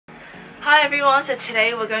Hi everyone, so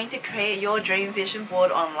today we're going to create your dream vision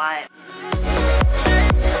board online.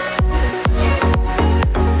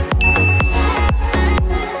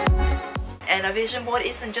 And a vision board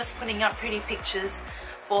isn't just putting up pretty pictures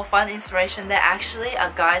for fun inspiration, they're actually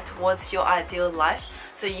a guide towards your ideal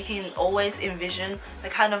life, so you can always envision the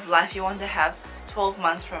kind of life you want to have 12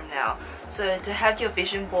 months from now. So to have your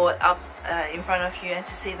vision board up in front of you and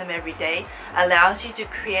to see them every day allows you to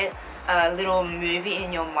create a little movie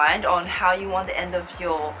in your mind on how you want the end of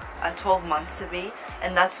your 12 months to be.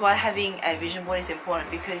 And that's why having a vision board is important,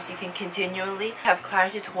 because you can continually have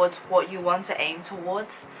clarity towards what you want to aim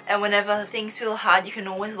towards. And whenever things feel hard, you can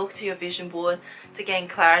always look to your vision board to gain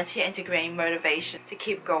clarity and to gain motivation to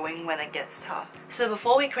keep going when it gets tough. So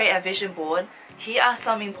before we create a vision board, here are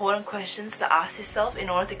some important questions to ask yourself in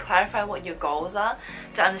order to clarify what your goals are,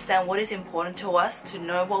 to understand what is important to us, to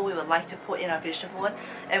know what we would like to put in our vision board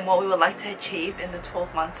and what we would like to achieve in the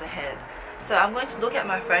 12 months ahead. So I'm going to look at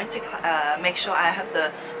my phone to make sure I have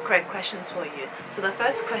the correct questions for you. So the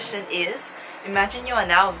first question is, imagine you are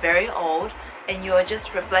now very old and you are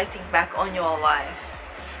just reflecting back on your life.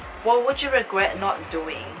 What would you regret not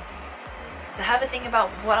doing? So have a think about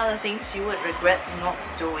what are the things you would regret not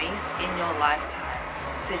doing in your lifetime.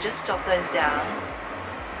 So just jot those down.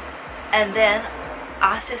 And then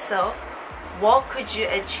ask yourself, what could you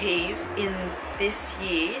achieve in this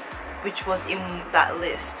year which was in that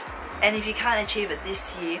list? And if you can't achieve it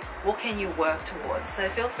this year, what can you work towards? So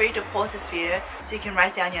feel free to pause this video so you can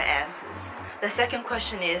write down your answers. The second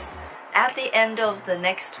question is, at the end of the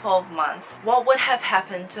next 12 months, what would have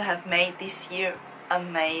happened to have made this year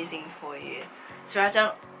amazing for you? So write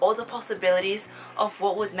down all the possibilities of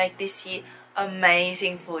what would make this year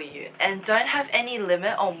amazing for you, and don't have any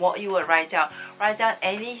limit on what you would write down. Write down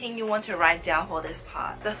anything you want to write down for this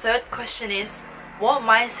part. The third question is, what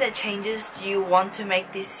mindset changes do you want to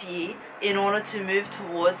make this year in order to move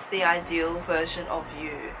towards the ideal version of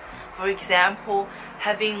you? For example,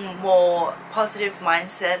 having more positive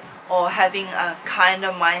mindset or having a kinder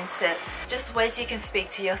mindset, just ways you can speak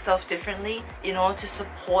to yourself differently in order to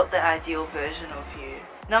support the ideal version of you.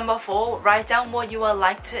 Number 4, write down what you would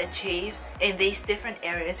like to achieve in these different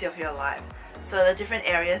areas of your life. So the different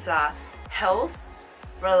areas are health,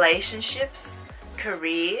 relationships,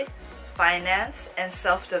 career, finance, and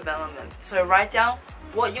self-development. So write down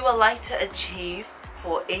what you would like to achieve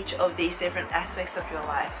for each of these different aspects of your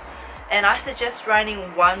life. And I suggest writing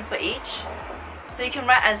one for each. So you can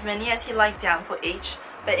write as many as you like down for each,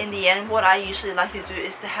 but in the end what I usually like to do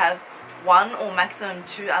is to have one or maximum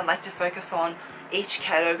 2 I'd like to focus on each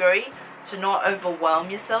category to not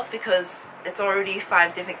overwhelm yourself, because it's already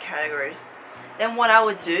 5 different categories. Then what I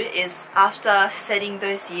would do is, after setting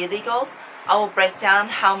those yearly goals, I will break down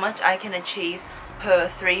how much I can achieve per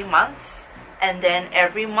 3 months, and then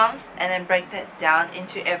every month, and then break that down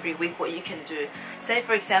into every week what you can do. Say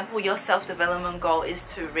for example your self-development goal is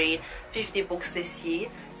to read 50 books this year,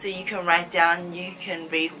 so you can write down you can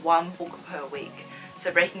read 1 book per week.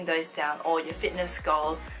 So breaking those down. Or your fitness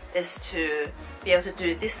goal is to be able to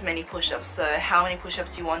do this many push-ups, so how many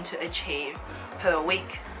push-ups you want to achieve per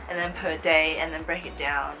week and then per day, and then break it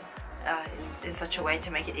down in such a way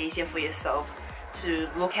to make it easier for yourself to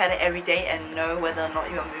look at it every day and know whether or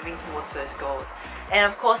not you are moving towards those goals. And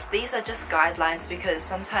of course these are just guidelines, because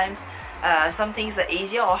sometimes some things are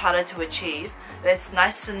easier or harder to achieve, but it's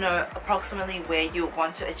nice to know approximately where you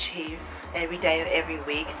want to achieve every day or every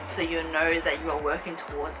week, so you know that you are working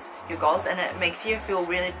towards your goals, and it makes you feel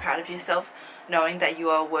really proud of yourself knowing that you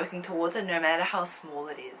are working towards it no matter how small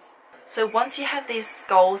it is. So once you have these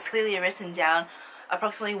goals clearly written down,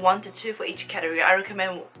 approximately 1 to 2 for each category. I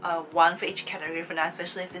recommend 1 for each category for now,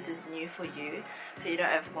 especially if this is new for you, so you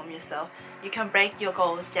don't overwhelm yourself. You can break your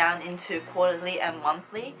goals down into quarterly and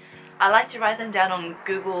monthly. I like to write them down on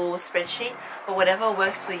Google spreadsheet, but whatever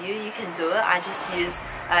works for you, you can do it. I just use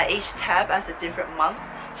each tab as a different month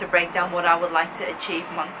to break down what I would like to achieve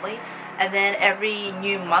monthly. And then every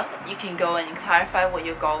new month you can go and clarify what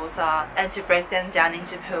your goals are and to break them down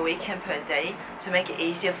into per week and per day to make it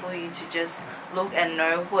easier for you to just look and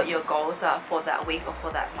know what your goals are for that week or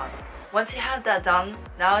for that month. Once you have that done,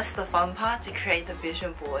 now it's the fun part, to create the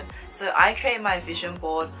vision board. So I create my vision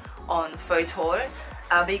board on Photo,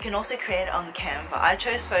 but you can also create it on Canva. I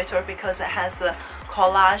chose Photo because it has the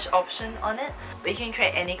collage option on it, but you can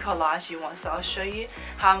create any collage you want. So I'll show you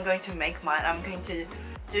how I'm going to make mine. I'm going to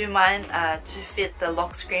do mine to fit the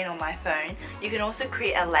lock screen on my phone. You can also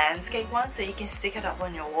create a landscape one, so you can stick it up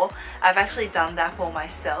on your wall. I've actually done that for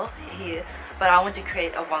myself here, but I want to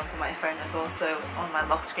create a one for my phone as well, so on my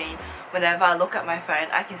lock screen, whenever I look at my phone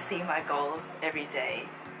I can see my goals every day.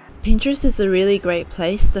 Pinterest is a really great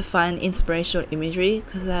place to find inspirational imagery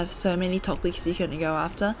because they have so many topics you can go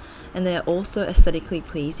after, and they're also aesthetically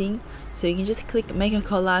pleasing. So you can just click make a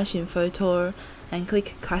collage in photo and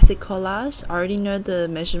click classic collage. I already know the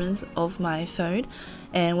measurements of my phone,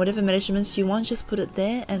 and whatever measurements you want, just put it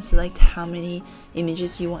there and select how many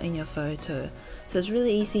images you want in your photo. So it's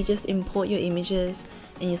really easy, just import your images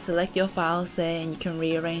and you select your files there, and you can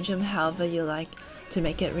rearrange them however you like to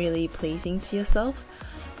make it really pleasing to yourself.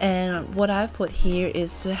 And what I've put here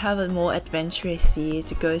is to have a more adventurous year,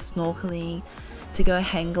 to go snorkeling, to go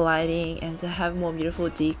hang gliding, and to have more beautiful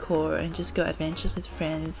decor and just go adventures with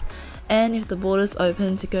friends. And if the borders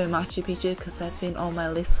open, to go Machu Picchu, because that's been on my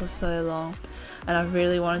list for so long and I've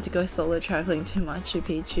really wanted to go solo traveling to Machu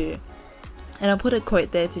Picchu. And I put a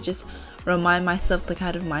quote there to just remind myself the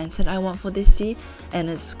kind of mindset I want for this year, and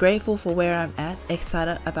it's grateful for where I'm at,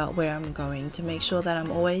 excited about where I'm going, to make sure that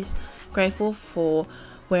I'm always grateful for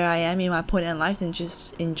where I am in my point in life and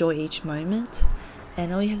just enjoy each moment.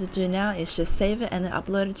 And all you have to do now is just save it and then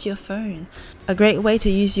upload it to your phone. A great way to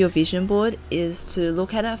use your vision board is to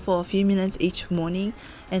look at it for a few minutes each morning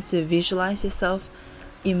and to visualize yourself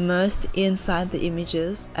immersed inside the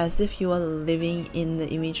images as if you are living in the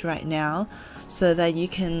image right now, so that you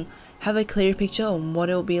can have a clear picture on what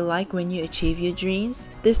it will be like when you achieve your dreams.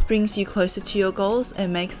 This brings you closer to your goals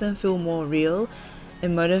and makes them feel more real. It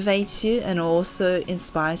motivates you and also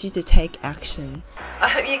inspires you to take action. I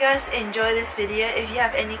hope you guys enjoy this video. If you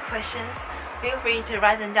have any questions, feel free to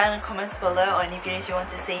write them down in the comments below, or any videos you want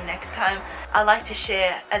to see next time. I like to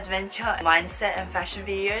share adventure, mindset and fashion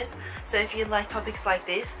videos. So if you like topics like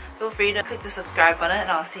this, feel free to click the subscribe button, and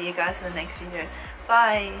I'll see you guys in the next video.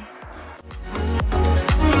 Bye!